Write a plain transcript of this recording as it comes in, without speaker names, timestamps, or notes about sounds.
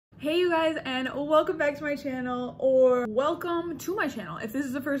Hey you guys, and welcome back to my channel, or welcome to my channel if this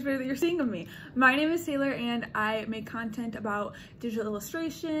is the first video that you're seeing of me. My name is Taylor and I make content about digital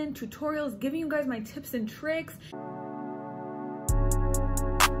illustration, tutorials, giving you guys my tips and tricks.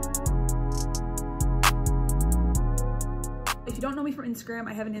 If you don't know me from Instagram,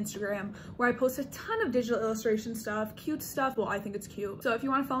 I have an Instagram where I post a ton of digital illustration stuff, cute stuff. Well, I think it's cute. So if you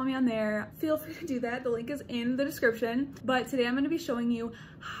want to follow me on there, feel free to do that. The link is in the description. But today I'm going to be showing you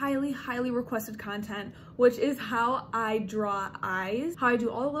highly requested content, which is how I draw eyes, how I do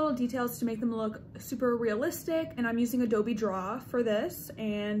all the little details to make them look super realistic. And I'm using Adobe Draw for this.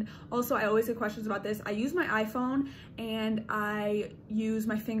 And also I always get questions about this. I use my iPhone and I use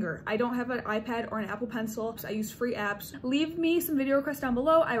my finger. I don't have an iPad or an Apple Pencil, so I use free apps. Leave me some video requests down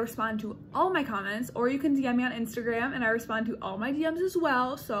below. I respond to all my comments, or you can DM me on Instagram and I respond to all my DMs as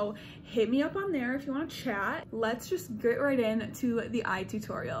well. So hit me up on there if you want to chat. Let's just get right into the eye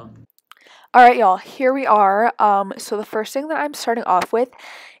tutorial. All right, y'all, here we are. So the first thing that I'm starting off with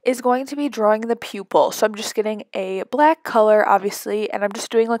is going to be drawing the pupil. So I'm just getting a black color, obviously, and I'm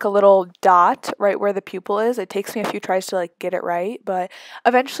just doing like a little dot right where the pupil is. It takes me a few tries to like get it right, but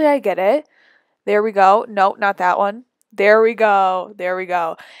eventually I get it. There we go. Nope, not that one. There we go. There we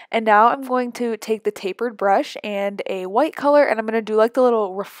go. And now I'm going to take the tapered brush and a white color, and I'm going to do like the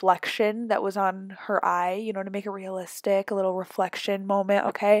little reflection that was on her eye, you know, to make it realistic, a little reflection moment,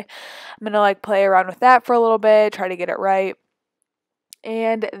 okay? I'm going to like play around with that for a little bit, try to get it right.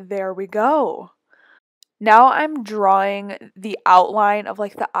 And there we go. Now I'm drawing the outline of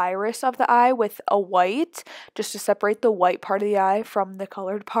like the iris of the eye with a white, just to separate the white part of the eye from the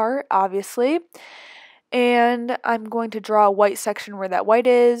colored part, obviously. And I'm going to draw a white section where that white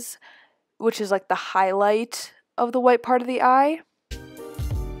is, which is like the highlight of the white part of the eye.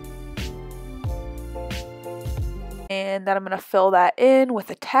 And then I'm going to fill that in with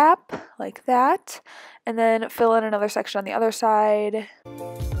a tap, like that. And then fill in another section on the other side.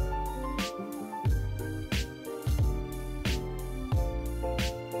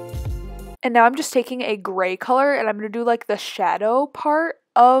 And now I'm just taking a gray color and I'm going to do like the shadow part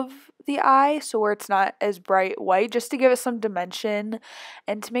of the eye, so where it's not as bright white, just to give it some dimension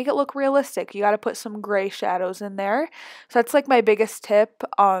and to make it look realistic. You got to put some gray shadows in there. So that's like my biggest tip,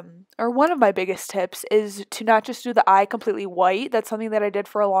 or one of my biggest tips, is to not just do the eye completely white. That's something that I did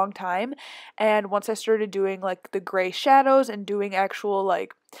for a long time, and once I started doing like the gray shadows and doing actual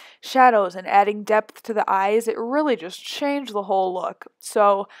like shadows and adding depth to the eyes, it really just changed the whole look.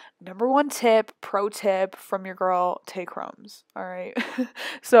 So number one tip, pro tip from your girl, take crumbs. All right.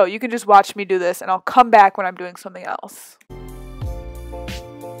 So you can just watch me do this and I'll come back when I'm doing something else.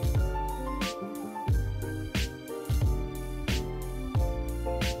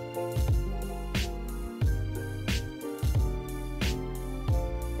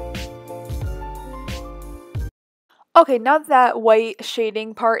 Okay, now that white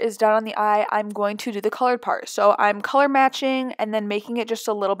shading part is done on the eye, I'm going to do the colored part. So I'm color matching and then making it just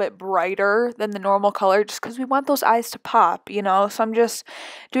a little bit brighter than the normal color, just because we want those eyes to pop, you know? So I'm just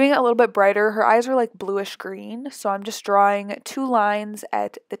doing it a little bit brighter. Her eyes are like bluish green, so I'm just drawing two lines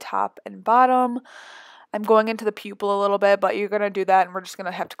at the top and bottom. I'm going into the pupil a little bit, but you're going to do that and we're just going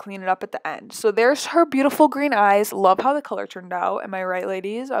to have to clean it up at the end. So there's her beautiful green eyes. Love how the color turned out. Am I right,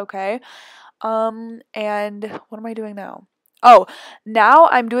 ladies? Okay. And what am I doing now? Oh, now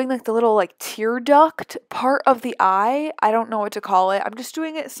I'm doing like the little like tear duct part of the eye. I don't know what to call it. I'm just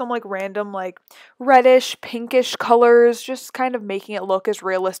doing it some like random like reddish, pinkish colors, just kind of making it look as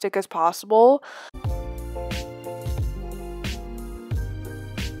realistic as possible.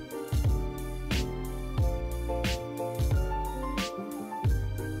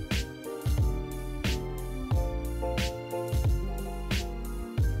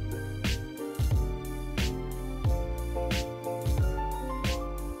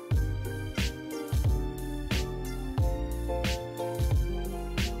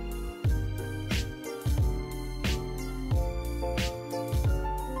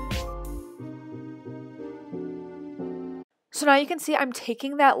 So now you can see I'm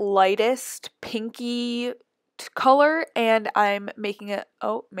taking that lightest pinky color and I'm making it,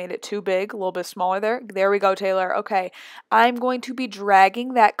 oh, made it too big, a little bit smaller there. There we go, Taylor. Okay, I'm going to be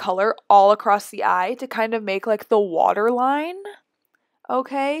dragging that color all across the eye to kind of make like the waterline.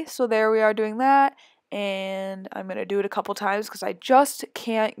 Okay, so there we are doing that, and I'm going to do it a couple times because I just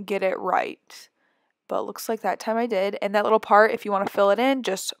can't get it right. But it looks like that time I did. And that little part, if you want to fill it in,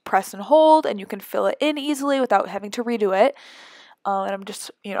 just press and hold and you can fill it in easily without having to redo it. And I'm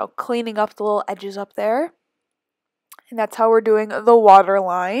just, you know, cleaning up the little edges up there. And that's how we're doing the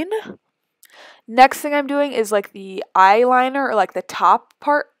waterline. Next thing I'm doing is like the eyeliner, or like the top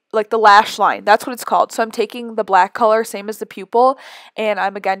part like the lash line. That's what it's called. So I'm taking the black color, same as the pupil, and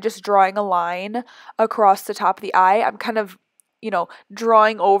I'm again just drawing a line across the top of the eye. I'm kind of, you know,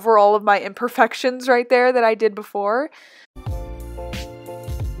 drawing over all of my imperfections right there that I did before.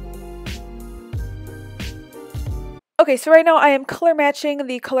 Okay, so right now I am color matching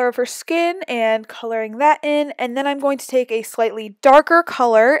the color of her skin and coloring that in, and then I'm going to take a slightly darker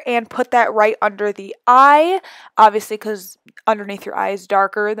color and put that right under the eye, obviously because underneath your eye is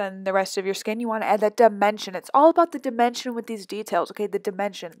darker than the rest of your skin. You want to add that dimension. It's all about the dimension with these details, okay? The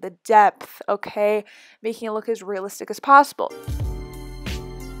dimension, the depth, okay? Making it look as realistic as possible.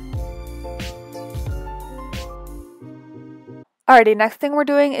 Alrighty, next thing we're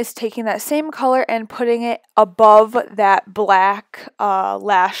doing is taking that same color and putting it above that black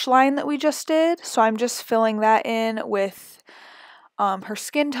lash line that we just did. So I'm just filling that in with her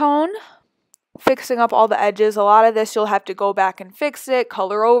skin tone, fixing up all the edges. A lot of this you'll have to go back and fix it,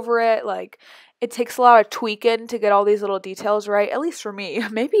 color over it. Like, it takes a lot of tweaking to get all these little details right, at least for me.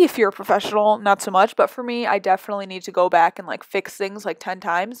 Maybe if you're a professional, not so much, but for me, I definitely need to go back and like fix things like 10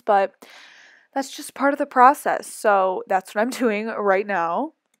 times, but that's just part of the process, so that's what I'm doing right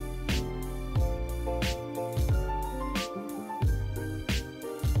now.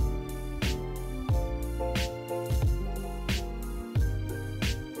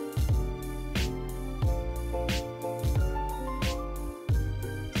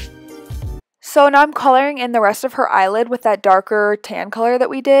 So now I'm coloring in the rest of her eyelid with that darker tan color that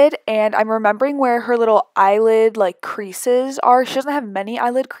we did, and I'm remembering where her little eyelid like creases are. She doesn't have many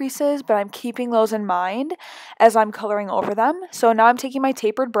eyelid creases, but I'm keeping those in mind as I'm coloring over them. So now I'm taking my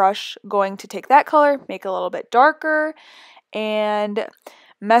tapered brush, going to take that color, make it a little bit darker, and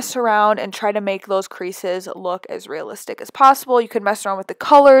mess around and try to make those creases look as realistic as possible. You could mess around with the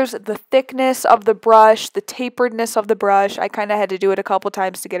colors, the thickness of the brush, the taperedness of the brush. I kind of had to do it a couple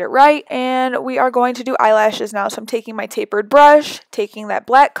times to get it right. And we are going to do eyelashes now. So I'm taking my tapered brush, taking that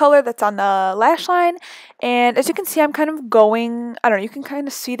black color that's on the lash line, and as you can see, I'm kind of going, I don't know, you can kind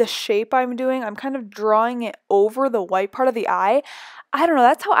of see the shape I'm doing. I'm kind of drawing it over the white part of the eye. I don't know,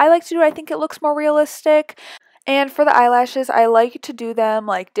 that's how I like to do it. I think it looks more realistic. And for the eyelashes, I like to do them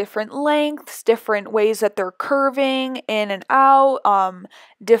like different lengths, different ways that they're curving in and out,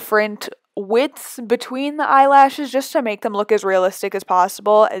 different widths between the eyelashes just to make them look as realistic as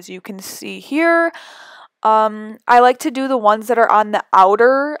possible, as you can see here. I like to do the ones that are on the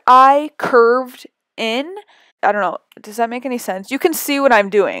outer eye curved in. I don't know, does that make any sense? You can see what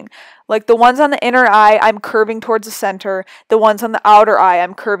I'm doing. Like the ones on the inner eye, I'm curving towards the center. The ones on the outer eye,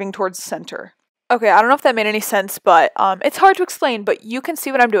 I'm curving towards the center. Okay, I don't know if that made any sense, but it's hard to explain, but you can see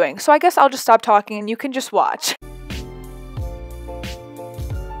what I'm doing. So I guess I'll just stop talking and you can just watch.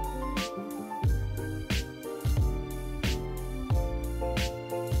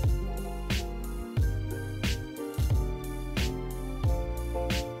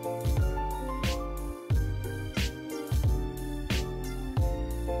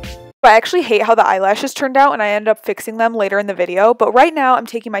 I actually hate how the eyelashes turned out and I ended up fixing them later in the video, but right now I'm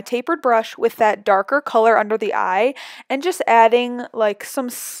taking my tapered brush with that darker color under the eye and just adding like some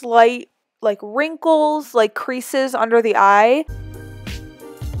slight like wrinkles, like creases under the eye.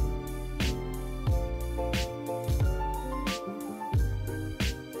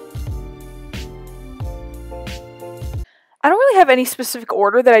 I don't really have any specific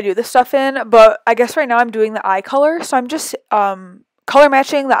order that I do this stuff in, but I guess right now I'm doing the eye color, so I'm just color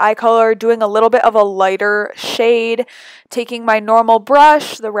matching the eye color, doing a little bit of a lighter shade, taking my normal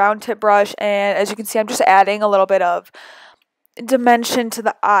brush, the round tip brush, and as you can see, I'm just adding a little bit of dimension to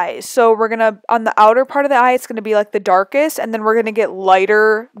the eyes. So we're gonna, on the outer part of the eye, it's gonna be like the darkest, and then we're gonna get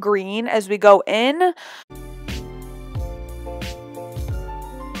lighter green as we go in.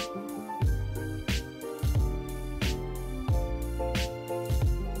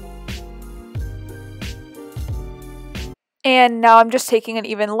 And now I'm just taking an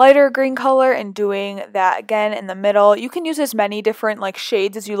even lighter green color and doing that again in the middle. You can use as many different like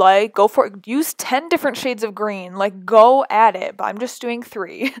shades as you like. Go for it. Use 10 different shades of green. Like, go at it. But I'm just doing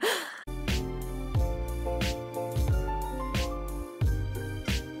 3.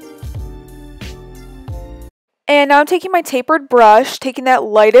 And now I'm taking my tapered brush, taking that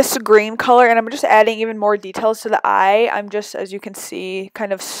lightest green color, and I'm just adding even more details to the eye. I'm just, as you can see,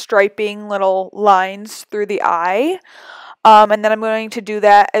 kind of striping little lines through the eye. And then I'm going to do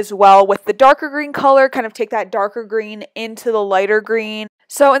that as well with the darker green color, kind of take that darker green into the lighter green.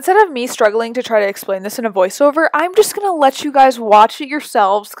 So instead of me struggling to try to explain this in a voiceover, I'm just going to let you guys watch it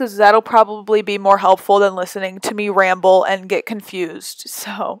yourselves because that'll probably be more helpful than listening to me ramble and get confused.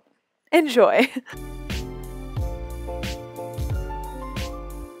 So enjoy.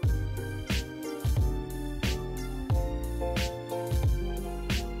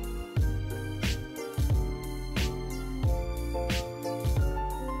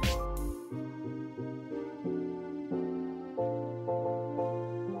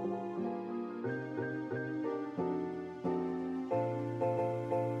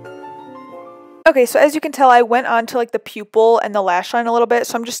 Okay, so as you can tell, I went on to like the pupil and the lash line a little bit,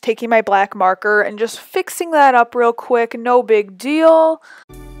 so I'm just taking my black marker and just fixing that up real quick, no big deal.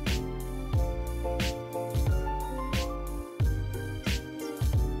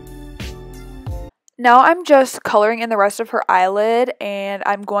 Now I'm just coloring in the rest of her eyelid, and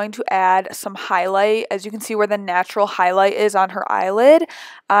I'm going to add some highlight. As you can see where the natural highlight is on her eyelid,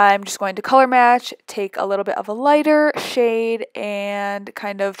 I'm just going to color match, take a little bit of a lighter shade, and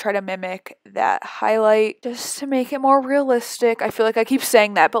kind of try to mimic that highlight just to make it more realistic. I feel like I keep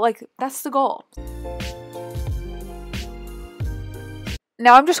saying that, but like that's the goal.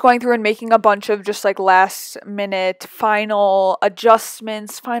 Now I'm just going through and making a bunch of just like last minute final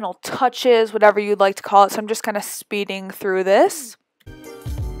adjustments, final touches, whatever you'd like to call it. So I'm just kind of speeding through this.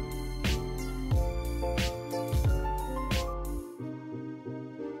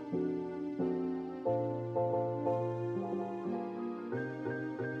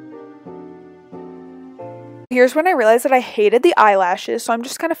 Here's when I realized that I hated the eyelashes, so I'm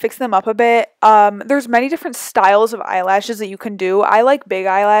just kind of fixing them up a bit. There's many different styles of eyelashes that you can do. I like big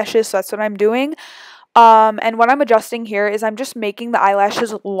eyelashes, so that's what I'm doing. And what I'm adjusting here is I'm just making the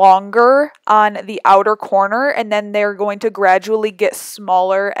eyelashes longer on the outer corner, and then they're going to gradually get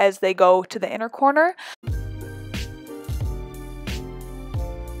smaller as they go to the inner corner.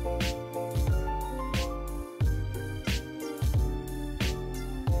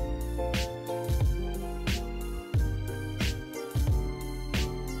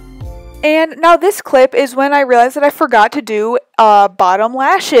 And now this clip is when I realized that I forgot to do bottom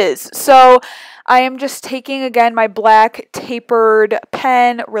lashes. So I am just taking, again, my black tapered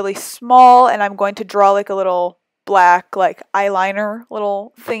pen, really small, and I'm going to draw like a little black like eyeliner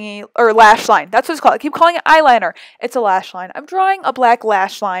little thingy, or lash line. That's what it's called. I keep calling it eyeliner. It's a lash line. I'm drawing a black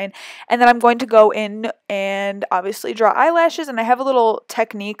lash line, and then I'm going to go in and obviously draw eyelashes, and I have a little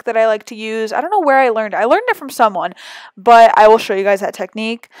technique that I like to use. I don't know where I learned it. I learned it from someone, but I will show you guys that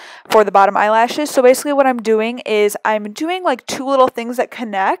technique for the bottom eyelashes. So basically what I'm doing is I'm doing like two little things that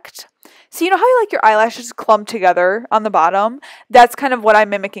connect. So you know how you like your eyelashes clump together on the bottom? That's kind of what I'm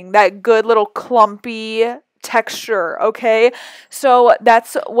mimicking, that good little clumpy texture, okay? So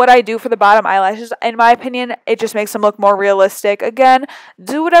that's what I do for the bottom eyelashes. In my opinion, it just makes them look more realistic. Again,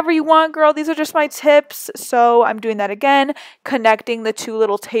 do whatever you want, girl. These are just my tips. So I'm doing that again, connecting the two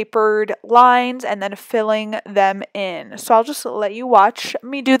little tapered lines and then filling them in. So I'll just let you watch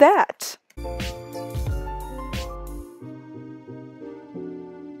me do that.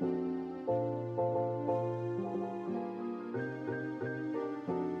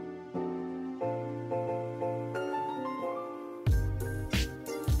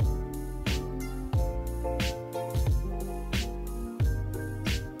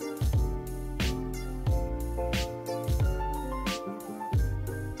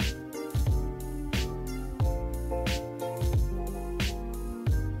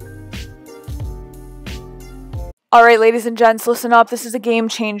 Alright, ladies and gents, listen up. This is a game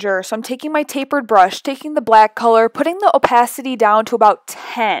changer. So I'm taking my tapered brush, taking the black color, putting the opacity down to about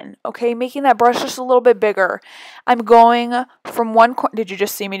 10, okay? Making that brush just a little bit bigger. I'm going from one corner. Did you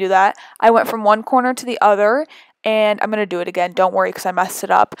just see me do that? I went from one corner to the other, and I'm going to do it again. Don't worry because I messed it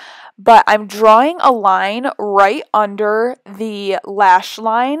up. But I'm drawing a line right under the lash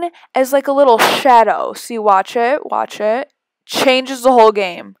line as like a little shadow. See, watch it, watch it. Changes the whole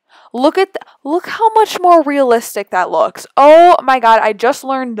game. Look how much more realistic that looks. Oh my god, I just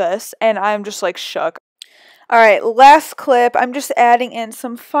learned this and I'm just like shook. Alright, last clip. I'm just adding in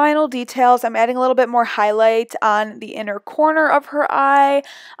some final details. I'm adding a little bit more highlight on the inner corner of her eye.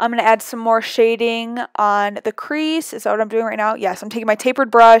 I'm going to add some more shading on the crease. Is that what I'm doing right now? Yes, I'm taking my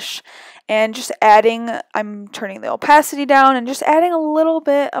tapered brush and just adding, I'm turning the opacity down and just adding a little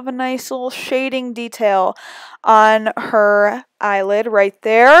bit of a nice little shading detail on her eyelid right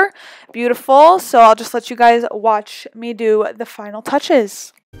there. Beautiful. So I'll just let you guys watch me do the final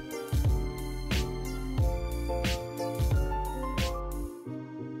touches.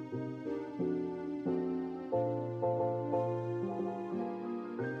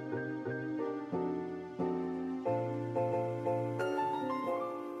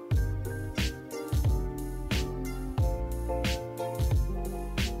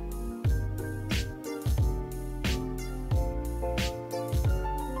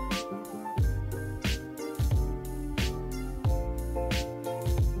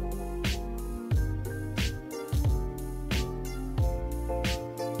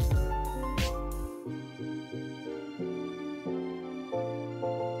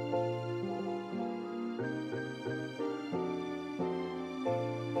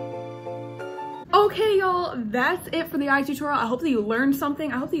 Okay, y'all, that's it for the eye tutorial. I hope that you learned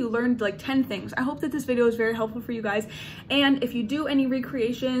something. I hope that you learned like 10 things. I hope that this video is very helpful for you guys. And if you do any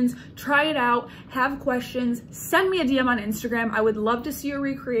recreations, try it out, have questions, send me a DM on Instagram. I would love to see your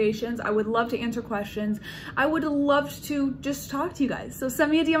recreations. I would love to answer questions. I would love to just talk to you guys. So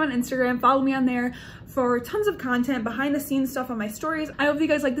send me a DM on Instagram, follow me on there for tons of content, behind the scenes stuff on my stories. I hope you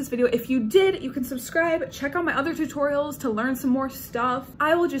guys liked this video. If you did, you can subscribe, check out my other tutorials to learn some more stuff.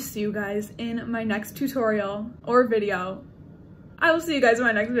 I will just see you guys in my next tutorial or video. I will see you guys in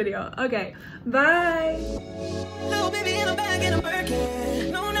my next video. Okay, bye. Little baby in a bag and I'm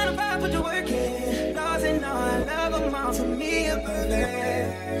working. No, not a vibe, but you're working. Lost and all I love them all to me, a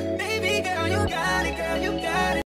perfect. Baby girl, you got it, girl, you got it.